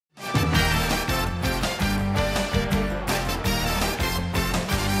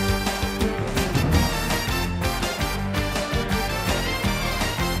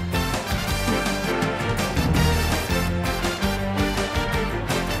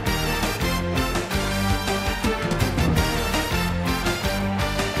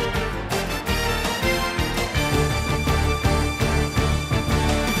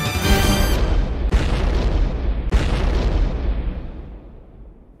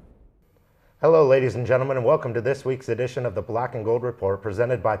Hello, ladies and gentlemen, and welcome to this week's edition of the Black and Gold Report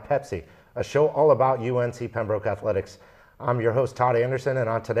presented by Pepsi, a show all about UNC Pembroke athletics. I'm your host, Todd Anderson, and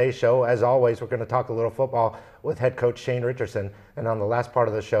on today's show, as always, we're going to talk a little football with head coach Shane Richardson. And on the last part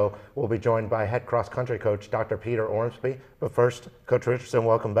of the show, we'll be joined by head cross-country coach Dr. Peter Ormsby. But first, Coach Richardson,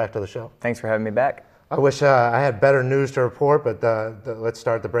 welcome back to the show. Thanks for having me back. I wish I had better news to report, but let's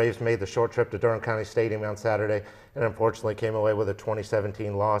start. The Braves made the short trip to Durham County Stadium on Saturday and unfortunately came away with a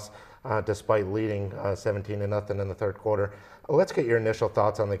 2017 loss despite leading 17-0 in the third quarter. Let's get your initial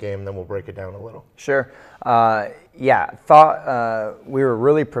thoughts on the game, and then we'll break it down a little. Sure. We were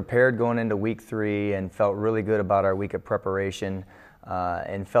really prepared going into week 3 and felt really good about our week of preparation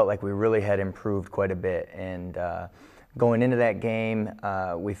and felt like we really had improved quite a bit. And going into that game,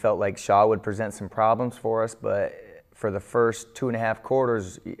 we felt like Shaw would present some problems for us, but for the first 2.5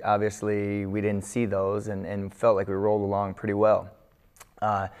 quarters, obviously we didn't see those and felt like we rolled along pretty well.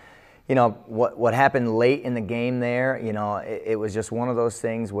 What happened late in the game there, it was just one of those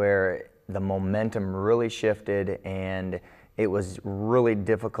things where the momentum really shifted and it was really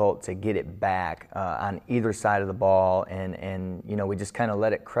difficult to get it back on either side of the ball. And we just kind of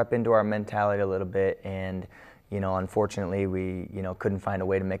let it creep into our mentality a little bit. And unfortunately, we, couldn't find a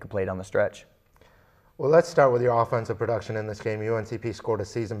way to make a play down the stretch. Well, let's start with your offensive production in this game. UNCP scored a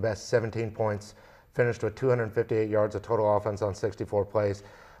season-best 17 points, finished with 258 yards of total offense on 64 plays.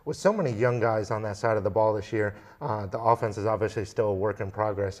 With so many young guys on that side of the ball this year, the offense is obviously still a work in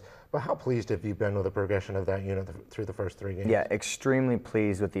progress. But how pleased have you been with the progression of that unit through the first 3 games? Yeah, extremely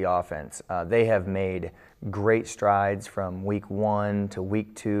pleased with the offense. They have made great strides from week 1 to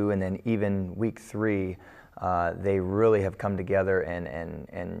week 2 and then even week 3. They really have come together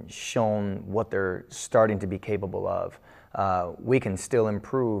and shown what they're starting to be capable of. We can still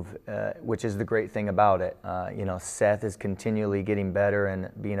improve, which is the great thing about it. Seth is continually getting better and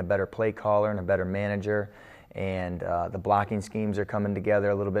being a better play caller and a better manager, and the blocking schemes are coming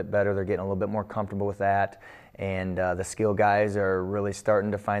together a little bit better. They're getting a little bit more comfortable with that, and the skill guys are really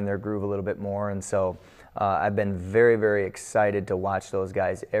starting to find their groove a little bit more. And so I've been very, very excited to watch those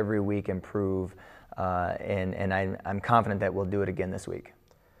guys every week improve. And I'm confident that we'll do it again this week.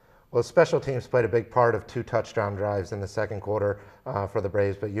 Well, special teams played a big part of 2 touchdown drives in the second quarter for the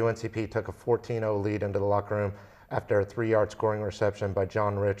Braves, but UNCP took a 14-0 lead into the locker room after a 3-yard scoring reception by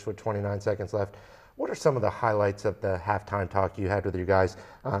John Rich with 29 seconds left. What are some of the highlights of the halftime talk you had with you guys,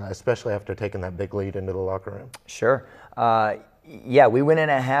 especially after taking that big lead into the locker room? Sure. Yeah, we went in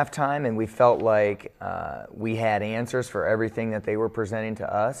at halftime and we felt like we had answers for everything that they were presenting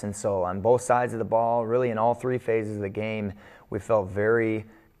to us. And so on both sides of the ball, really in all 3 phases of the game, we felt very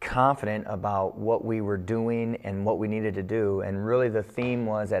confident about what we were doing and what we needed to do. And really the theme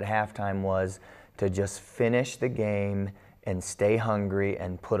was at halftime was to just finish the game and stay hungry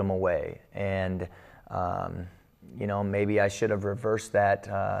and put them away. And maybe I should have reversed that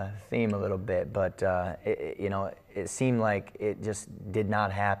theme a little bit, but it seemed like it just did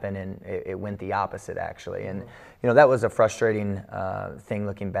not happen, and it went the opposite actually. And that was a frustrating thing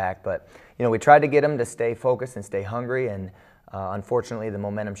looking back. But we tried to get them to stay focused and stay hungry, and unfortunately the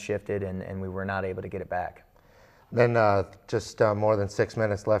momentum shifted, and we were not able to get it back. Then just more than 6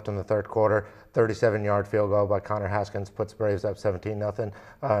 minutes left in the third quarter, 37-yard field goal by Connor Haskins puts Braves up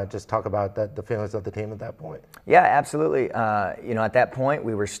 17-0. Just talk about the feelings of the team at that point. Yeah, absolutely. At that point,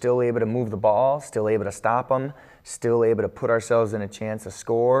 we were still able to move the ball, still able to stop them, still able to put ourselves in a chance to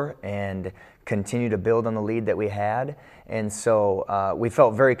score and continue to build on the lead that we had. And so we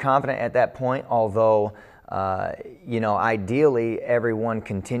felt very confident at that point, although ideally everyone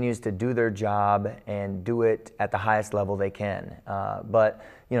continues to do their job and do it at the highest level they can. But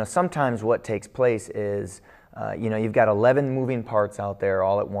sometimes what takes place is, you've got 11 moving parts out there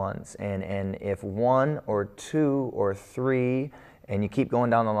all at once. And if 1 or 2 or 3, and you keep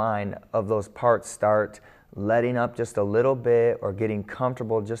going down the line, of those parts start letting up just a little bit or getting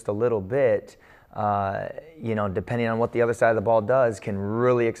comfortable just a little bit, depending on what the other side of the ball does, can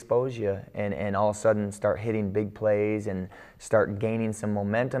really expose you and all of a sudden start hitting big plays and start gaining some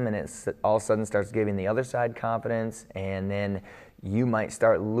momentum, and it all of a sudden starts giving the other side confidence, and then you might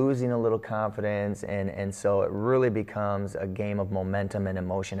start losing a little confidence, and so it really becomes a game of momentum and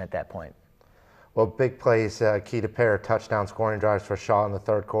emotion at that point. Well, big plays, key to pair of touchdown scoring drives for Shaw in the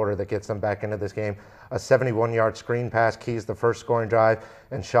third quarter that gets them back into this game. A 71-yard screen pass keys the first scoring drive,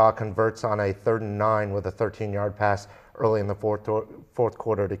 and Shaw converts on a 3rd and 9 with a 13-yard pass early in the fourth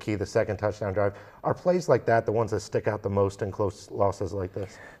quarter to key the second touchdown drive. Are plays like that the ones that stick out the most in close losses like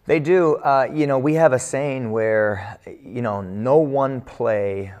this? They do. We have a saying where, no one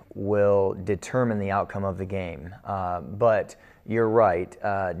play will determine the outcome of the game. But you're right.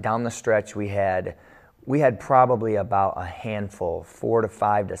 Down the stretch, we had probably about a handful, 4 to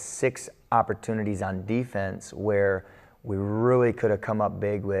 5 to 6 opportunities on defense where we really could have come up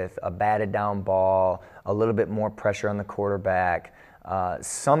big with a batted down ball, a little bit more pressure on the quarterback,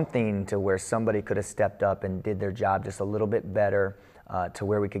 something to where somebody could have stepped up and did their job just a little bit better to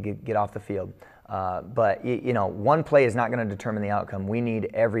where we could get off the field. But one play is not going to determine the outcome. We need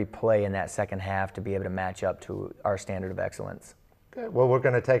every play in that second half to be able to match up to our standard of excellence. Okay. Well, we're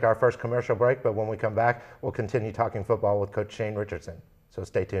going to take our first commercial break, but when we come back, we'll continue talking football with Coach Shane Richardson. So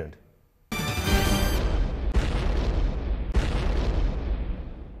stay tuned.